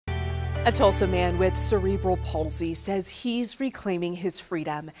A Tulsa man with cerebral palsy says he's reclaiming his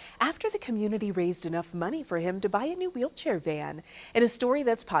freedom after the community raised enough money for him to buy a new wheelchair van. In a story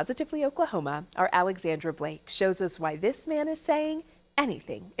that's positively Oklahoma, our Alexandra Blake shows us why this man is saying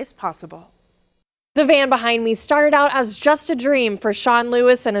anything is possible. The van behind me started out as just a dream for Sean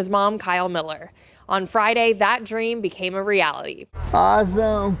Lewis and his mom, Kyle Miller. On Friday, that dream became a reality.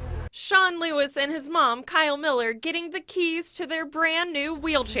 Awesome. Sean Lewis and his mom, Kyle Miller, getting the keys to their brand new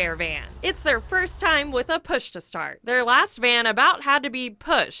wheelchair van. It's their first time with a push to start. Their last van about had to be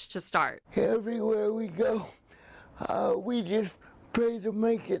pushed to start. Everywhere we go, we just pray to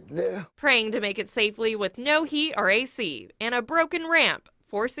make it there. Praying to make it safely with no heat or AC and a broken ramp,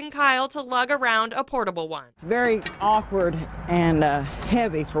 forcing Kyle to lug around a portable one. It's very awkward and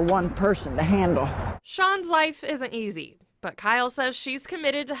heavy for one person to handle. Sean's life isn't easy, but Kyle says she's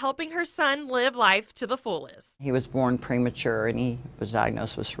committed to helping her son live life to the fullest. He was born premature and he was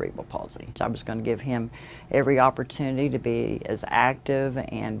diagnosed with cerebral palsy. So I was going to give him every opportunity to be as active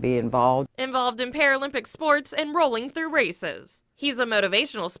and be involved. Involved in Paralympic sports and rolling through races. He's a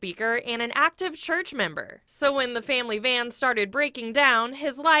motivational speaker and an active church member. So when the family van started breaking down,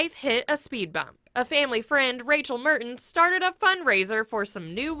 his life hit a speed bump. A family friend, Rachel Merton, started a fundraiser for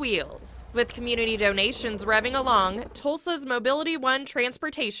some new wheels. With community donations revving along, Tulsa's Mobility One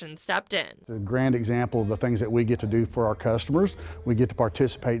Transportation stepped in. It's a grand example of the things that we get to do for our customers. We get to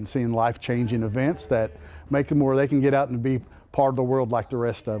participate in seeing life-changing events that make them where they can get out and be part of the world like the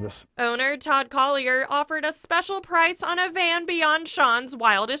rest of us. Owner Todd Collier offered a special price on a van beyond Sean's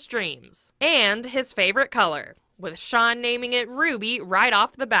wildest dreams. And his favorite color, with Sean naming it Ruby right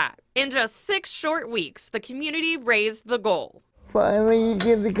off the bat. In just 6 short weeks, the community raised the goal. Finally, you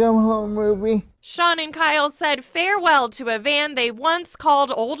get to come home, Ruby. Sean and Kyle said farewell to a van they once called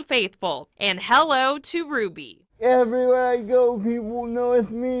Old Faithful and hello to Ruby. Everywhere I go, people know it's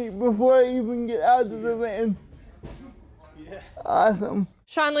me before I even get out of the van. Awesome.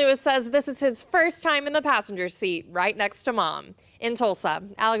 Sean Lewis says this is his first time in the passenger seat right next to mom. In Tulsa,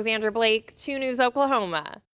 Alexandra Blake, 2 News Oklahoma.